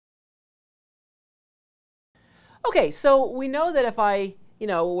Okay, so we know that if I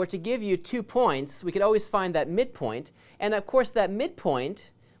were to give you 2 points, we could always find that midpoint. And of course, that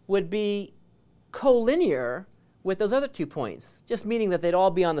midpoint would be collinear with those other 2 points, just meaning that they'd all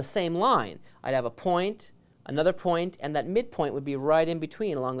be on the same line. I'd have a point, another point, and that midpoint would be right in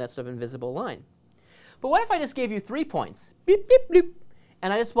between along that sort of invisible line. But what if I just gave you 3 points? Beep, beep, beep.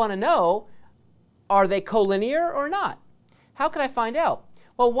 And I just want to know, are they collinear or not? How could I find out?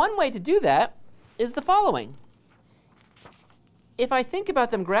 Well, one way to do that is the following. If I think about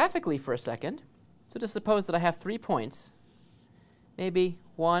them graphically for a second, so just suppose that I have 3 points, maybe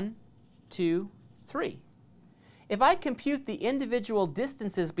 1, 2, 3. If I compute the individual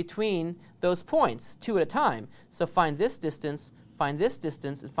distances between those points, 2 at a time, so find this distance,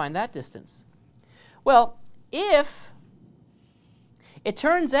 and find that distance. Well, if it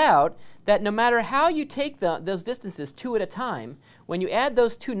turns out that no matter how you take those distances 2 at a time, when you add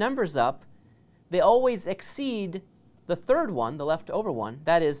those 2 numbers up, they always exceed the third one, the leftover one.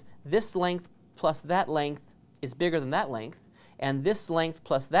 That is, this length plus that length is bigger than that length, and this length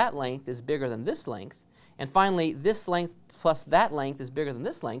plus that length is bigger than this length, and finally, this length plus that length is bigger than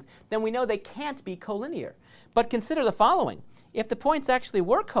this length, then we know they can't be collinear. But consider the following. If the points actually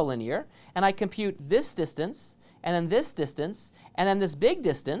were collinear, and I compute this distance, and then this distance, and then this big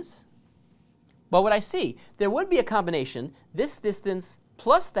distance, what would I see? There would be a combination. This distance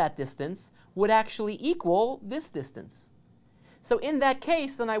plus that distance would actually equal this distance. So in that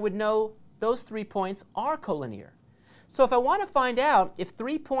case, then I would know those 3 points are collinear. So if I want to find out if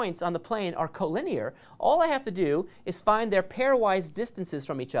 3 points on the plane are collinear, all I have to do is find their pairwise distances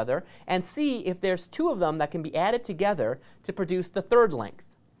from each other and see if there's 2 of them that can be added together to produce the third length.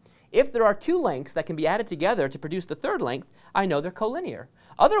 If there are 2 lengths that can be added together to produce the third length, I know they're collinear.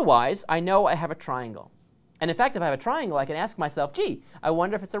 Otherwise, I know I have a triangle. And in fact, if I have a triangle, I can ask myself, gee, I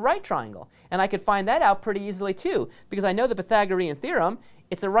wonder if it's a right triangle. And I could find that out pretty easily too, because I know the Pythagorean theorem.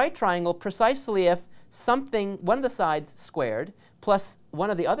 It's a right triangle precisely if one of the sides squared plus one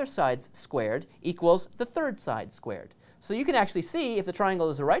of the other sides squared equals the third side squared. So you can actually see if the triangle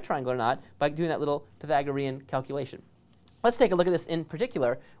is a right triangle or not by doing that little Pythagorean calculation. Let's take a look at this in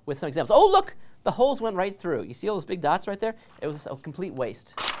particular with some examples. Oh, look! The holes went right through. You see all those big dots right there? It was a complete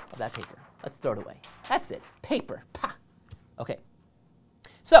waste of that paper. Let's throw it away. That's it. Paper. Pah! OK.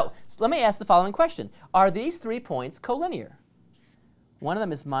 So let me ask the following question. Are these 3 points collinear? One of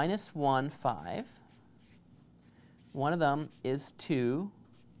them is -1, 5. One of them is 2,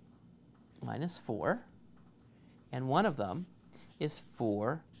 -4. And one of them is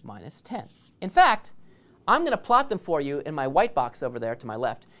 4, -10. In fact, I'm going to plot them for you in my white box over there to my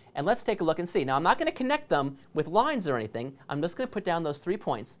left. And let's take a look and see. Now, I'm not going to connect them with lines or anything. I'm just going to put down those 3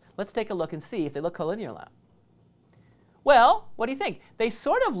 points. Let's take a look and see if they look collinear or not. Well, what do you think? They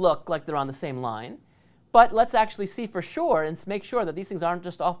sort of look like they're on the same line. But let's actually see for sure and make sure that these things aren't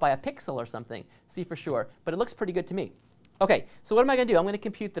just off by a pixel or something. See for sure. But it looks pretty good to me. OK, so what am I going to do? I'm going to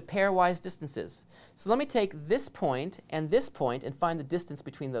compute the pairwise distances. So let me take this point and find the distance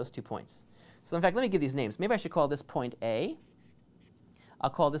between those 2 points. So in fact, let me give these names. Maybe I should call this point A. I'll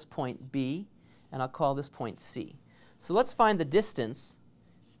call this point B. And I'll call this point C. So let's find the distance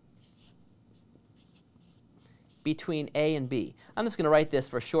between A and B. I'm just going to write this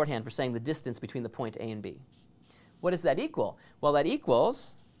for shorthand for saying the distance between the point A and B. What does that equal? Well, that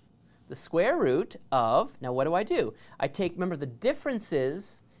equals the square root of, now what do? I take, remember, the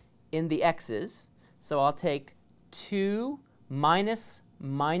differences in the x's. So I'll take 2 minus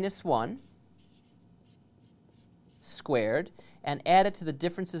 -1 squared and add it to the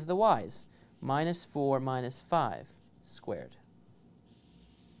differences of the y's. -4 minus 5 squared.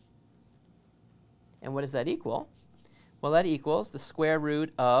 And what does that equal? Well, that equals the square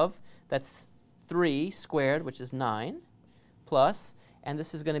root of, that's 3 squared, which is 9, plus, and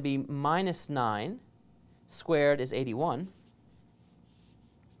this is going to be -9 squared is 81.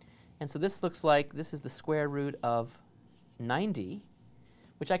 And so this looks like this is the square root of 90,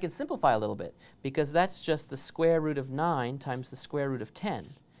 which I can simplify a little bit, because that's just the square root of 9 times the square root of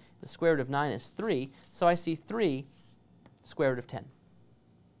 10. The square root of 9 is 3, so I see 3 square root of 10.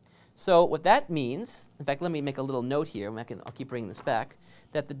 So what that means, in fact, let me make a little note here, and I'll keep bringing this back,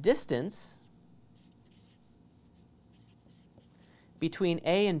 that the distance between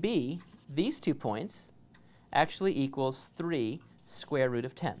A and B, these 2 points, actually equals 3 square root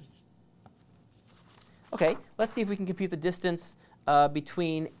of 10. OK, let's see if we can compute the distance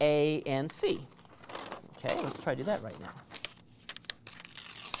between A and C. OK, let's try to do that right now.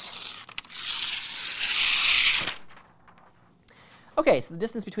 OK, so the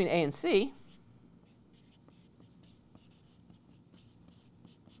distance between A and C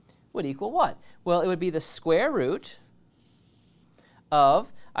would equal what? Well, it would be the square root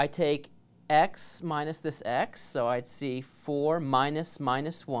of, I take x minus this x, so I'd see 4 minus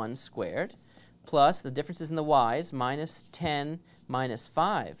 1 squared, plus the differences in the y's, minus 10 minus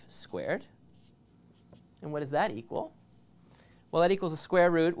 5 squared. And what does that equal? Well, that equals the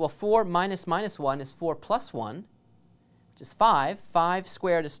square root. Well, 4 minus 1 is 4 plus 1, which is 5. 5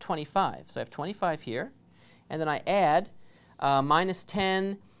 squared is 25. So I have 25 here. And then I add minus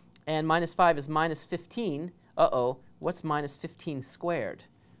 10 and minus 5 is minus 15. Uh-oh, what's minus 15 squared?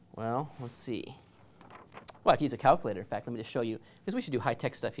 Well, let's see. Well, I can use a calculator, in fact. Let me just show you, because we should do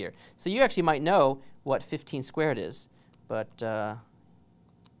high-tech stuff here. So you actually might know what 15 squared is, but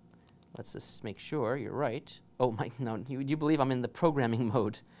let's just make sure you're right. Oh, no, you believe I'm in the programming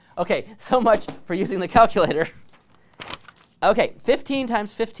mode. OK, so much for using the calculator. OK, 15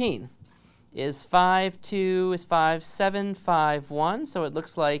 times 15 is 5, 2 is 5, 7, 5, 1. So it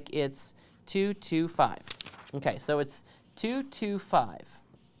looks like it's 225. OK, so it's 225.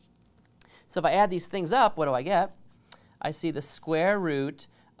 So if I add these things up, what do I get? I see the square root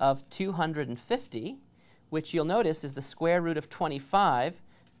of 250, which you'll notice is the square root of 25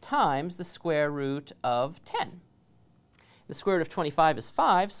 times the square root of 10. The square root of 25 is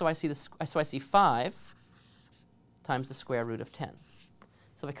 5, so I see 5 times the square root of 10.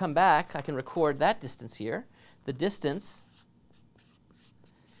 So if I come back, I can record that distance here. The distance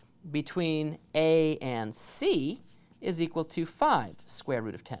between A and C is equal to 5 square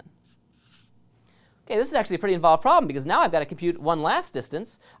root of 10. Okay, this is actually a pretty involved problem, because now I've got to compute one last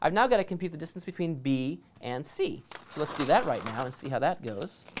distance. I've now got to compute the distance between B and C. So let's do that right now and see how that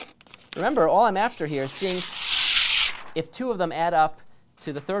goes. Remember, all I'm after here is seeing if two of them add up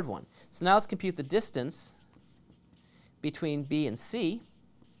to the third one. So now let's compute the distance between B and C.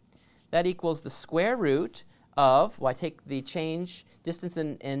 That equals the square root of, well, I take the distance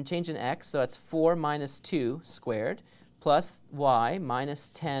and change in x, so that's 4 minus 2 squared, plus y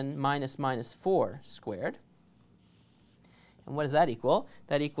minus 10 minus 4 squared. And what does that equal?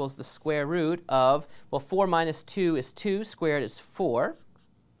 That equals the square root of, well, 4 minus 2 is 2, squared is 4.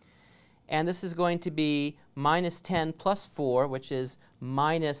 And this is going to be minus 10 plus 4, which is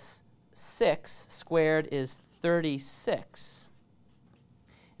minus 6, squared is 36.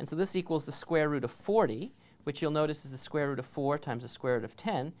 And so this equals the square root of 40, which you'll notice is the square root of 4 times the square root of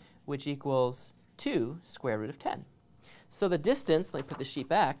 10, which equals 2 square root of 10. So the distance, let me put the sheet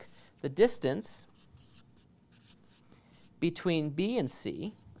back, the distance between B and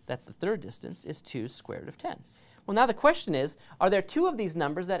C, that's the third distance, is 2 square root of 10. Well, now the question is, are there two of these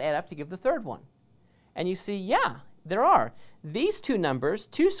numbers that add up to give the third one? And you see, yeah, there are. These two numbers,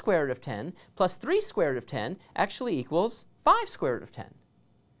 2 square root of 10 plus 3 square root of 10, actually equals 5 square root of 10.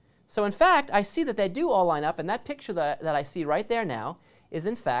 So in fact, I see that they do all line up, and that picture that I see right there now is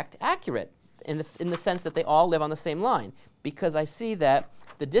in fact accurate in the sense that they all live on the same line, because I see that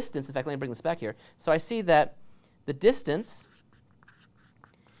the distance, in fact, let me bring this back here. So I see that the distance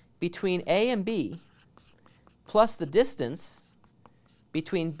between A and B plus the distance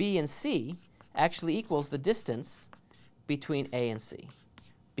between B and C actually equals the distance between A and C,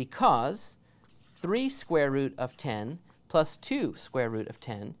 because 3 square root of 10 plus 2 square root of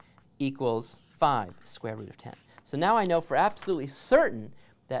 10 equals 5 square root of 10. So now I know for absolutely certain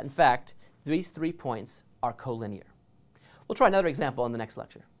that, in fact, these 3 points are collinear. We'll try another example in the next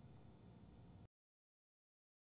lecture.